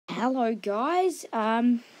Hello guys,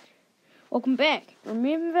 welcome back.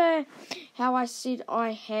 Remember how I said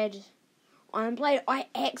I had Iron Blade? I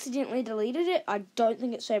accidentally deleted it. I don't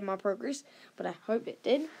think it saved my progress, but I hope it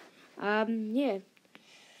did. Yeah.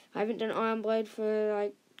 I haven't done Iron Blade for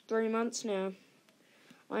like 3 months now.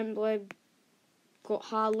 Iron Blade got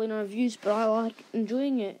hardly no views, but I like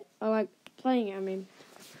enjoying it. I like playing it,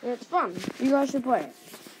 Yeah, it's fun. You guys should play it.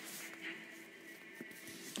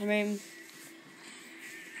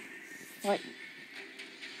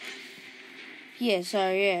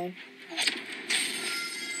 Yeah.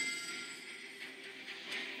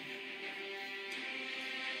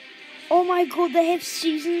 Oh my god, they have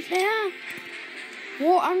seasons now?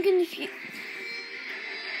 What? I'm gonna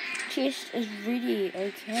chest is ready.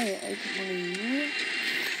 Okay, open one of you.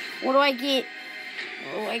 What do I get?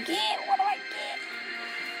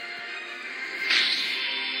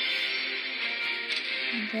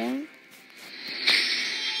 Okay.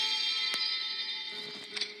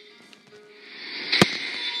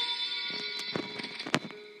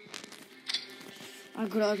 I'm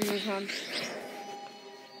gonna open this one.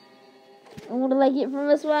 And what did I get from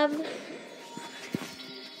this one?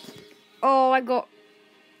 Oh, I got...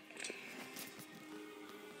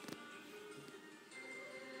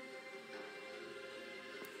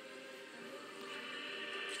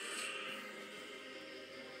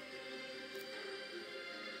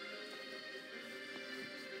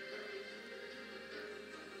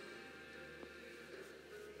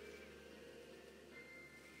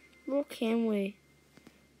 What can we?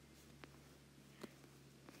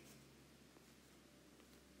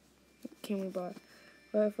 What can we buy?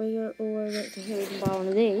 Well, if we go all the way back to here, we can buy one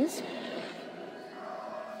of these.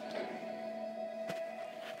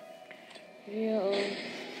 Yeah.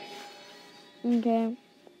 Okay.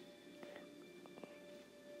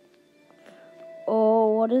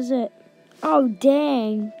 Oh, what is it? Oh,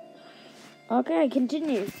 dang. Okay,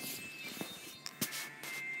 continue.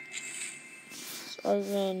 So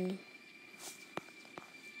then...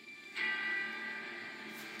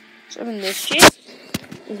 let's open this chest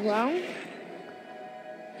as well.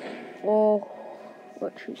 Oh,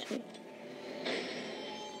 what should we say?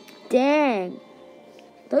 Dang.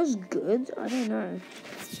 Those good? I don't know.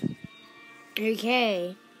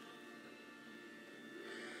 Okay.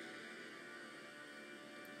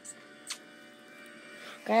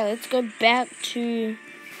 Okay, let's go back to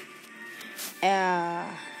our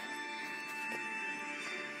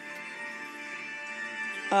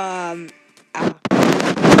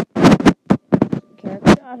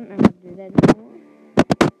character. I don't know how to do that anymore.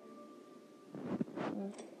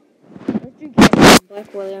 Let's do character Black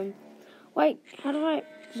William. Wait, how do I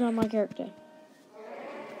design my character?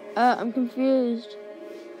 I'm confused.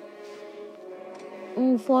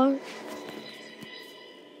 Fly.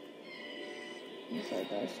 Sorry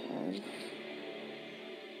guys.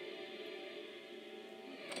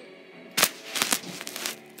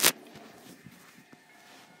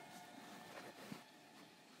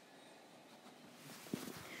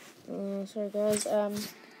 Sorry guys.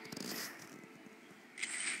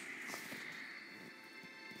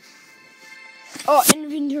 Oh,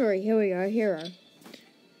 inventory. Here we go. Hero.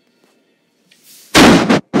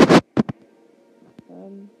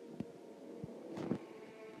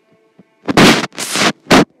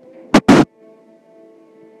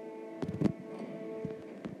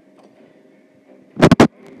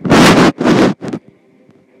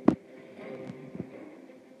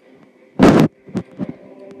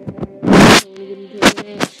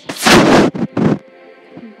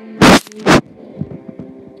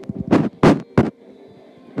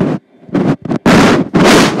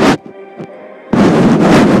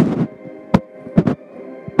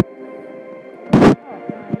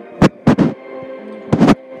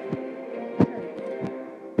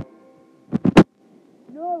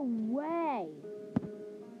 No way!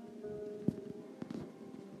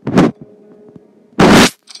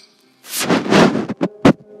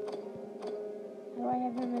 Do I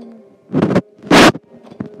have him in?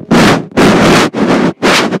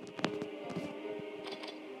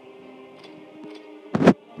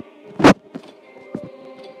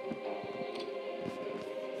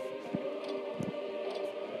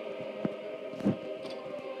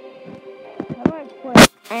 How do I put?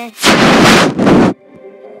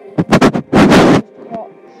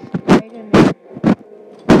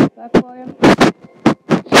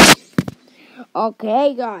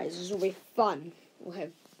 Okay, guys, this will be fun. We'll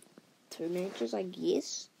have 2 matches, I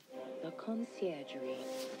guess. The conciergerie.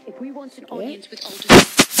 If we want an audience with older,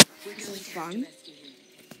 This is fun.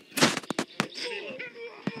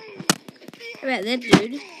 How about that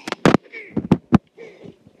dude?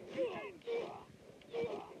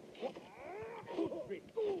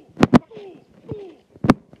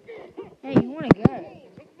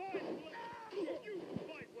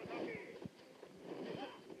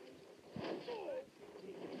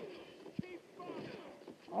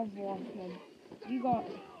 lost one. You got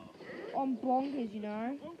on bonkers, you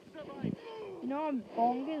know. You know on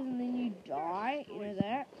bonkers and then you die. You know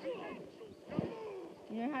that.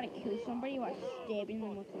 You know how to kill somebody by stabbing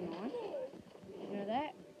them with a knife. You know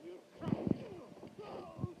that.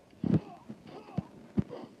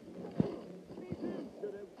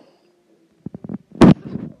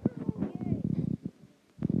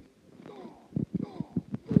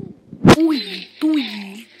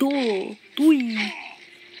 Tui.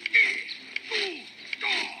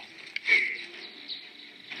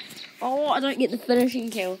 Oh, I don't get the finishing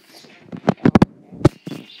kill.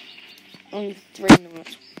 Only 3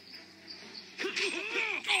 minutes.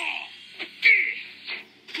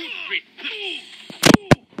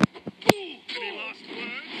 Any last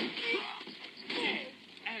words?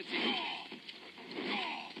 As it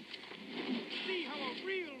see how a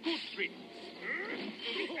real good treats.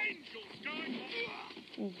 The angels guide.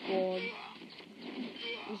 Oh God.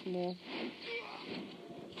 There's more.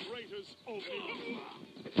 Traitors open.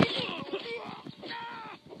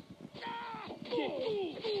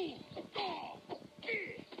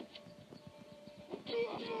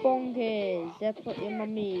 Bonkers. That's what your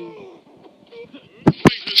mummy is.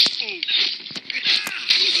 Traitors open.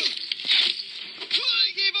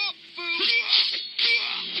 Give up, fool.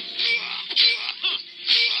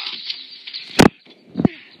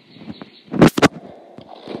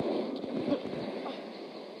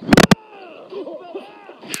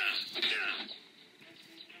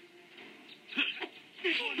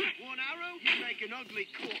 One arrow, you make an ugly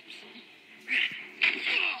corpse.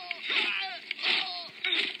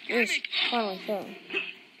 Yes, finally fell.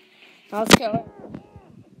 Let's go.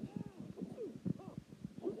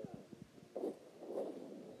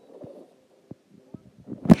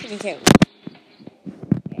 Okay.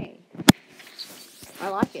 Hey. I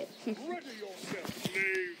like it. Ready yourself,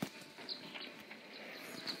 slave.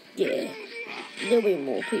 Yeah. There'll be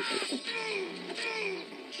more people.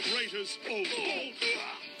 Traitors open.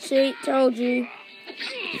 See, told you.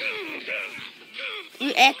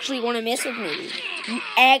 You actually want to mess with me. You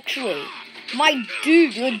actually. My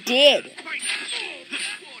dude, you're dead.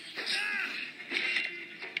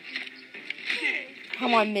 How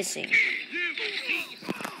am I missing?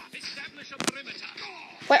 Establish a perimeter.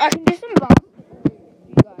 Wait, I can do some buff.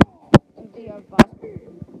 You guys. Some video buff.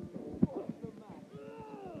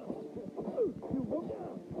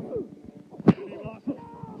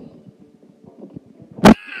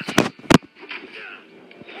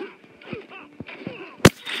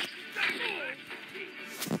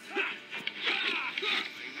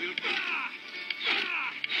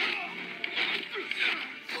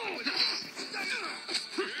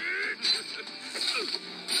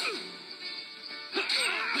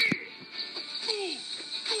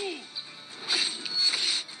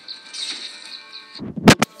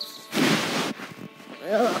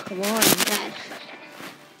 Ugh, come on, guys.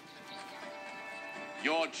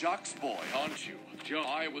 You're Jock's boy, aren't you?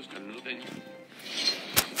 I was then.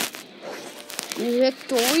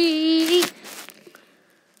 Victory!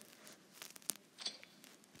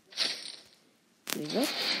 Music.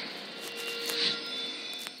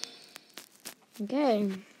 Okay.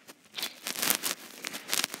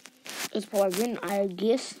 It's probably win, I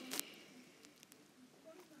guess.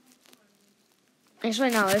 Actually,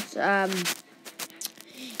 no, it's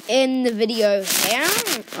in the video here.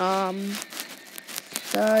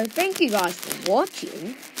 So thank you guys for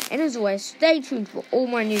watching, and as always, stay tuned for all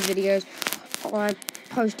my new videos. I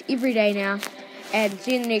post every day now, and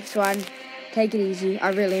see you in the next one. Take it easy, I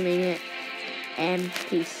really mean it, and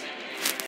peace.